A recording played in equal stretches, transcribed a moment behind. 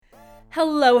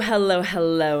Hello, hello,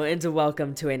 hello, and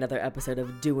welcome to another episode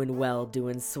of Doing Well,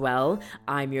 Doing Swell.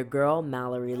 I'm your girl,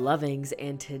 Mallory Lovings,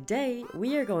 and today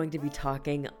we are going to be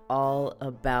talking all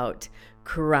about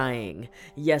crying.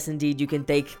 Yes, indeed, you can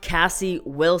thank Cassie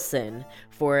Wilson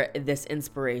for this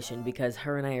inspiration because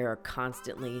her and I are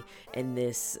constantly in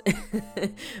this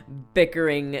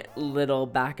bickering little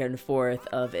back and forth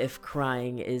of if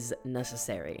crying is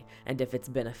necessary and if it's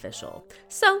beneficial.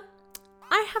 So,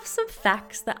 I have some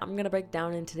facts that I'm going to break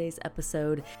down in today's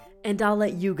episode, and I'll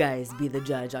let you guys be the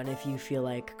judge on if you feel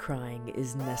like crying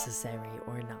is necessary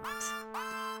or not.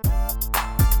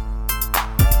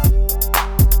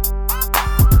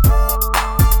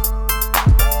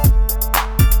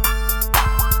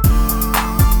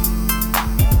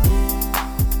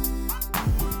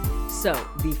 So,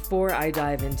 before I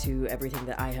dive into everything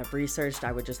that I have researched,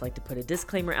 I would just like to put a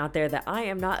disclaimer out there that I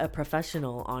am not a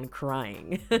professional on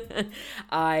crying.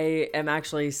 I am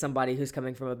actually somebody who's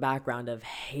coming from a background of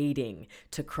hating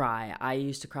to cry. I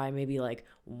used to cry maybe like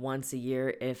once a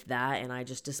year, if that, and I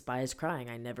just despised crying.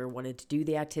 I never wanted to do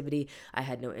the activity. I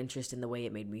had no interest in the way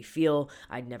it made me feel.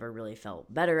 I'd never really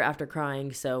felt better after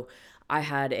crying, so I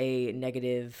had a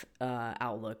negative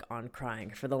outlook on crying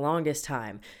for the longest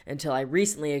time until I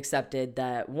recently accepted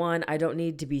that, one, I don't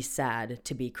need to be sad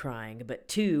to be crying, but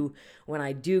two, when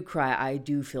I do cry, I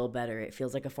do feel better. It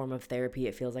feels like a form of therapy.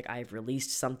 It feels like I've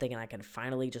released something and I can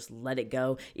finally just let it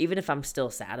go, even if I'm still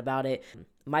sad about it.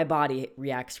 My body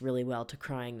reacts really well to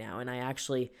crying now, and I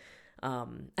actually,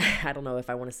 I don't know if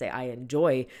I want to say I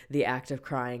enjoy the act of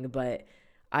crying, but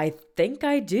I think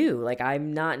I do. Like,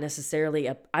 I'm not necessarily,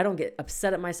 I don't get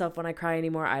upset at myself when I cry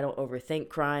anymore. I don't overthink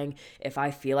crying. If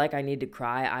I feel like I need to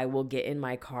cry, I will get in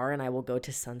my car and I will go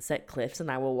to Sunset Cliffs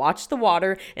and I will watch the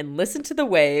water and listen to the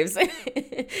waves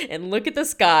and look at the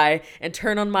sky and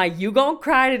turn on my You Gon'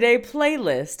 Cry Today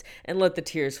playlist and let the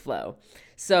tears flow.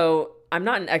 So I'm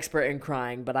not an expert in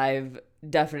crying, but I've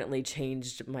definitely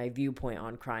changed my viewpoint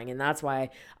on crying, and that's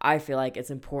why I feel like it's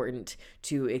important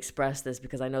to express this,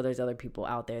 because I know there's other people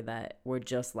out there that were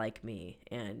just like me,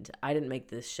 and I didn't make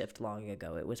this shift long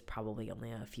ago. It was probably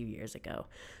only a few years ago,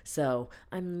 so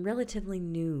I'm relatively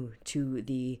new to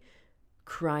the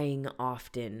crying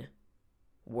often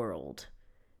world.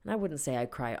 And I wouldn't say I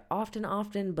cry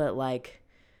often, but like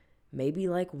maybe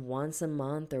like once a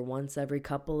month or once every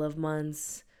couple of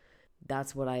months.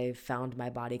 That's what I've found my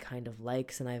body kind of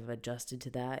likes, and I've adjusted to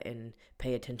that and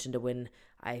pay attention to when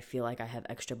I feel like I have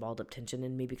extra balled up tension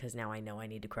in me, because now I know I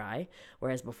need to cry.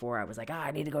 Whereas before I was like,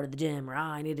 I need to go to the gym, or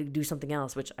I need to do something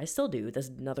else, which I still do. That's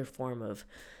another form of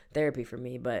therapy for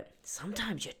me, but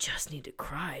sometimes you just need to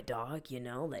cry, dog,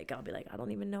 Like, I'll be like, I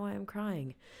don't even know why I'm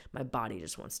crying. My body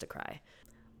just wants to cry.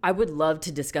 I would love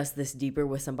to discuss this deeper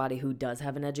with somebody who does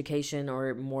have an education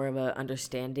or more of a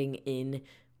understanding in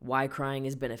why crying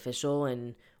is beneficial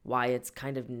and why it's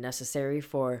kind of necessary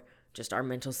for just our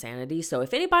mental sanity. So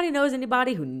if anybody knows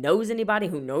anybody who knows anybody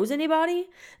who knows anybody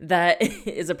that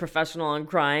is a professional on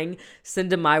crying,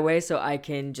 send them my way so I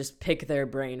can just pick their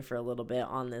brain for a little bit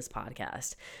on this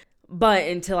podcast. But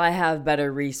until I have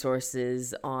better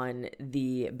resources on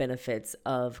the benefits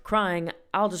of crying,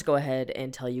 I'll just go ahead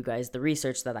and tell you guys the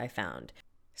research that I found.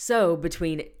 So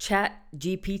between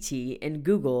ChatGPT and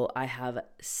Google, I have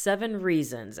 7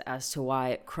 reasons as to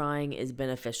why crying is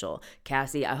beneficial.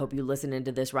 Cassie, I hope you listen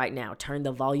into this right now. Turn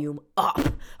the volume up,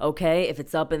 okay? If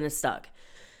it's up and it's stuck.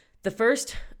 The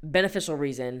first beneficial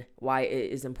reason why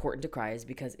it is important to cry is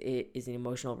because it is an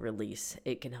emotional release.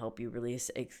 It can help you release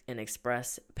and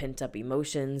express pent-up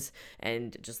emotions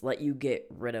and just let you get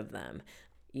rid of them.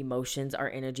 Emotions are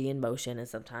energy in motion, and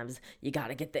sometimes you got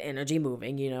to get the energy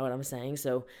moving, you know what I'm saying?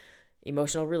 So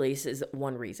emotional release is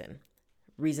one reason.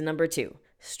 Reason number 2,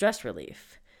 stress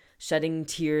relief. Shedding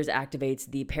tears activates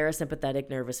the parasympathetic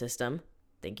nervous system,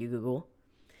 thank you Google,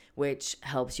 which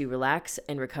helps you relax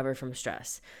and recover from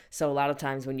stress. So a lot of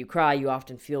times when you cry, you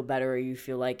often feel better, or you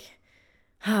feel like,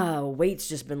 weight's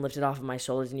just been lifted off of my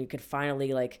shoulders, and you could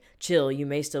finally like chill. You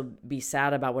may still be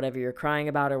sad about whatever you're crying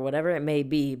about or whatever it may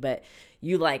be, but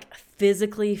you like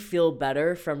physically feel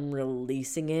better from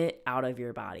releasing it out of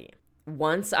your body.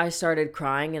 Once I started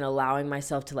crying and allowing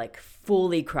myself to like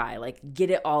fully cry, like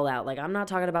get it all out. Like, I'm not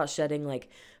talking about shedding like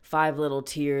 5 little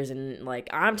tears, and like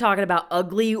I'm talking about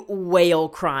ugly whale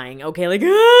crying, okay? Like,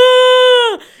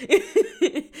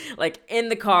 like in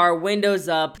the car, windows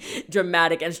up,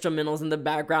 dramatic instrumentals in the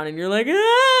background, and you're like,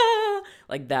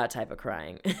 like that type of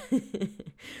crying.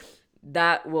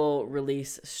 That will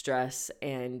release stress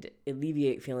and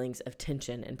alleviate feelings of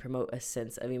tension and promote a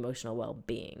sense of emotional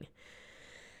well-being.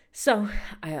 So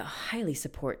I highly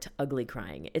support ugly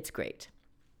crying. It's great.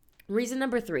 Reason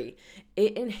number 3,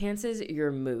 it enhances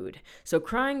your mood. So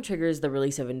crying triggers the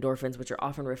release of endorphins, which are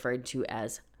often referred to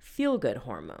as feel-good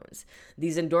hormones.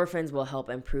 These endorphins will help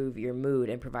improve your mood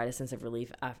and provide a sense of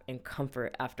relief and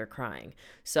comfort after crying.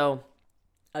 So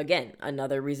again,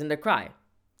 another reason to cry.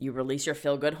 You release your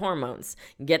feel-good hormones.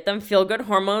 Get them feel-good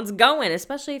hormones going,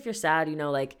 especially if you're sad,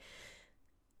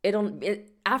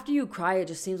 after you cry, it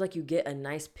just seems like you get a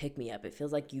nice pick-me-up. It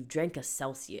feels like you've drank a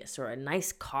Celsius or a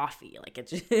nice coffee. Like it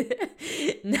just,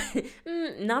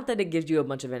 not that it gives you a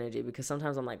bunch of energy, because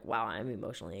sometimes I'm like, wow, I'm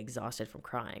emotionally exhausted from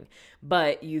crying.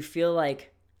 But you feel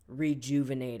like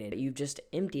rejuvenated. You've just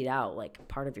emptied out like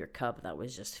part of your cup that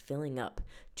was just filling up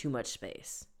too much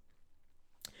space.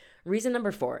 Reason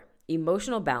number 4,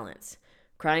 emotional balance.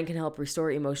 Crying can help restore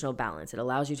emotional balance. It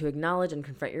allows you to acknowledge and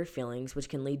confront your feelings, which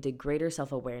can lead to greater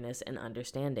self-awareness and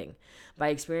understanding. By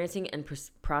experiencing and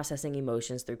processing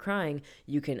emotions through crying,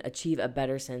 you can achieve a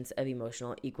better sense of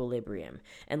emotional equilibrium.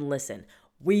 And listen,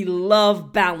 we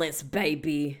love balance,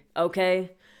 baby,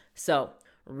 okay? So,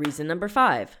 reason number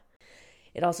 5.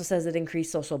 It also says it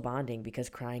increased social bonding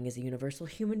because crying is a universal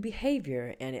human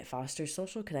behavior and it fosters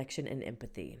social connection and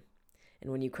empathy.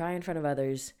 And when you cry in front of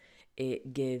others,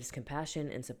 it gives compassion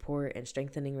and support and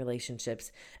strengthening relationships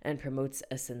and promotes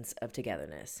a sense of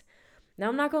togetherness. Now,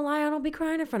 I'm not going to lie, I don't be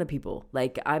crying in front of people.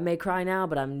 Like, I may cry now,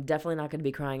 but I'm definitely not going to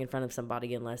be crying in front of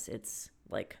somebody unless it's,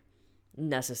 like,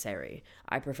 necessary.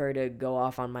 I prefer to go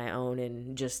off on my own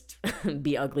and just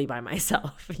be ugly by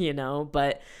myself,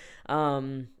 But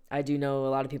I do know a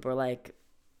lot of people are like,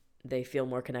 they feel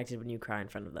more connected when you cry in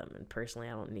front of them. And personally,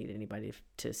 I don't need anybody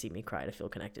to see me cry to feel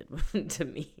connected to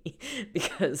me.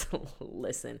 Because,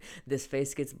 listen, this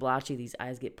face gets blotchy, these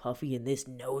eyes get puffy, and this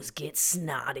nose gets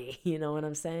snotty. You know what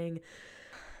I'm saying?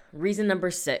 Reason number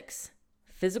 6,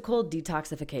 physical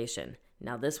detoxification.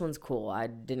 Now, this one's cool. I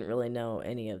didn't really know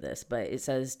any of this, but it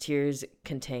says tears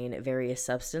contain various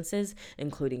substances,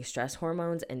 including stress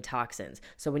hormones and toxins.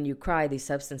 So when you cry, these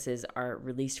substances are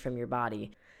released from your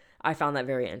body. I found that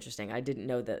very interesting. I didn't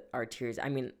know that our tears,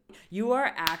 you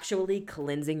are actually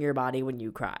cleansing your body when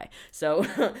you cry. So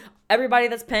everybody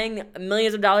that's paying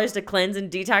millions of dollars to cleanse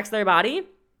and detox their body,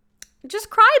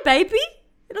 just cry, baby.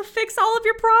 It'll fix all of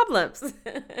your problems.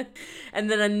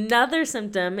 And then another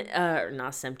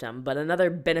another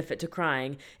benefit to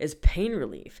crying is pain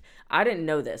relief. I didn't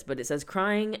know this, but it says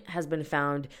crying has been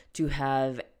found to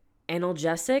have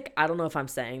analgesic, I don't know if I'm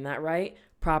saying that right,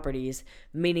 properties,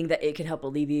 meaning that it can help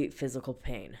alleviate physical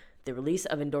pain. The release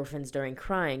of endorphins during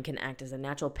crying can act as a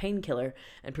natural painkiller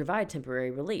and provide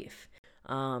temporary relief.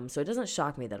 So it doesn't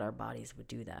shock me that our bodies would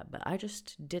do that, but I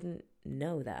just didn't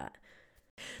know that.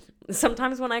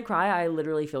 Sometimes when I cry, I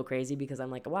literally feel crazy because I'm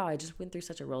like, wow, I just went through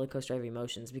such a roller coaster of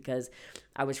emotions because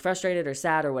I was frustrated or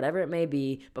sad or whatever it may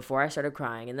be before I started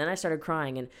crying. And then I started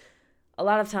crying. And a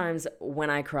lot of times when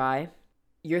I cry,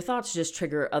 your thoughts just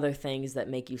trigger other things that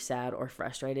make you sad or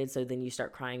frustrated. So then you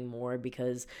start crying more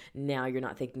because now you're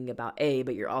not thinking about A,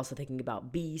 but you're also thinking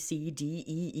about B, C, D,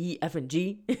 E, E, F, and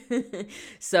G.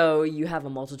 So you have a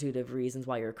multitude of reasons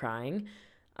why you're crying.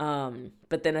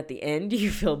 But then at the end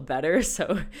you feel better.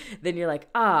 So then you're like,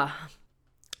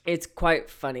 it's quite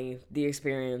funny, the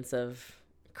experience of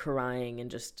crying and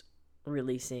just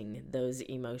releasing those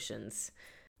emotions.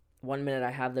 1 minute I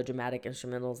have the dramatic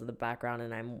instrumentals in the background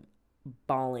and I'm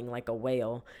bawling like a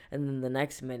whale, and then the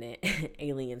next minute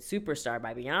Alien Superstar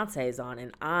by Beyonce is on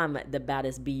and I'm the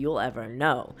baddest bee you'll ever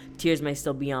know. Tears may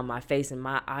still be on my face and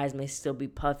my eyes may still be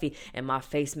puffy and my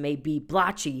face may be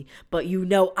blotchy, but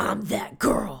I'm that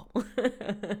girl.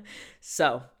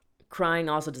 So crying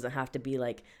also doesn't have to be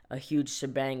like a huge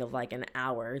shebang of like an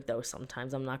hour, though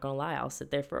sometimes, I'm not gonna lie, I'll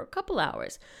sit there for a couple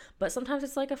hours, but sometimes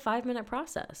it's like a 5-minute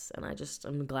process and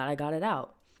I'm glad I got it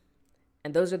out.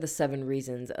 And those are the 7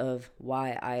 reasons of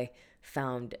why I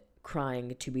found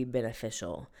crying to be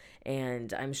beneficial.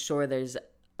 And I'm sure there's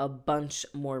a bunch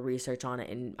more research on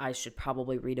it, and I should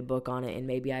probably read a book on it, and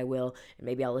maybe I will, and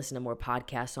maybe I'll listen to more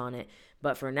podcasts on it.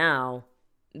 But for now,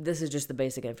 this is just the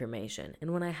basic information.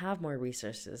 And when I have more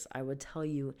resources, I would tell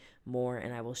you more,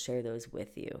 and I will share those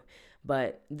with you.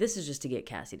 But this is just to get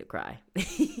Cassie to cry.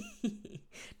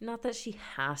 Not that she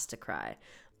has to cry.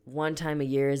 1 time a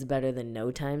year is better than no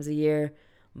times a year,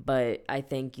 but I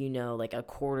think, like a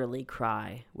quarterly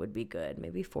cry would be good.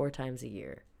 Maybe 4 times a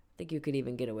year. I think you could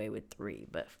even get away with 3,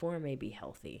 but 4 may be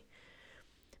healthy.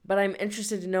 But I'm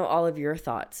interested to know all of your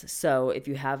thoughts. So if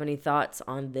you have any thoughts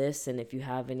on this and if you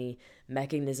have any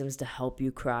mechanisms to help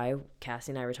you cry,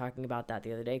 Cassie and I were talking about that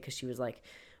the other day because she was like,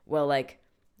 well, like,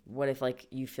 what if like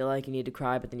you feel like you need to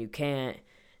cry, but then you can't?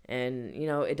 And,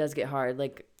 it does get hard.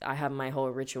 Like, I have my whole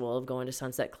ritual of going to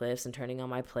Sunset Cliffs and turning on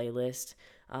my playlist.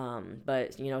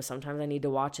 But, sometimes I need to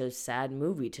watch a sad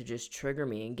movie to just trigger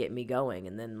me and get me going,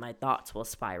 and then my thoughts will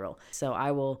spiral. So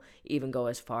I will even go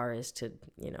as far as to,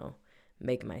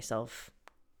 make myself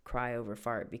cry over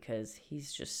Fart, because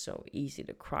he's just so easy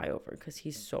to cry over because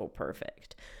he's so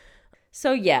perfect.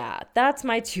 So yeah, that's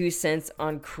my 2 cents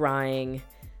on crying.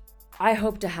 I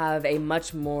hope to have a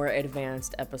much more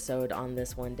advanced episode on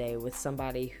this one day with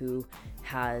somebody who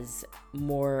has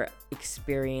more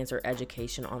experience or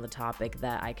education on the topic,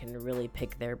 that I can really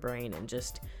pick their brain and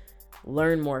just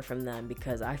learn more from them,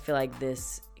 because I feel like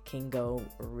this can go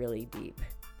really deep.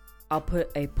 I'll put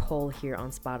a poll here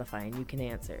on Spotify and you can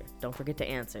answer. Don't forget to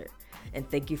answer. And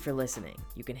thank you for listening.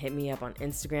 You can hit me up on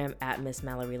Instagram at Miss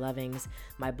Mallory Lovings,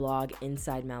 my blog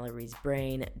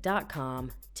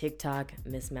InsideMallory'sBrain.com, TikTok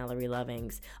Miss Mallory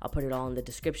Lovings. I'll put it all in the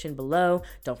description below.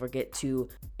 Don't forget to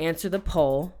answer the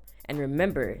poll, and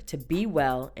remember to be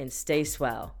well and stay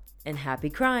swell. And happy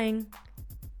crying.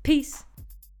 Peace.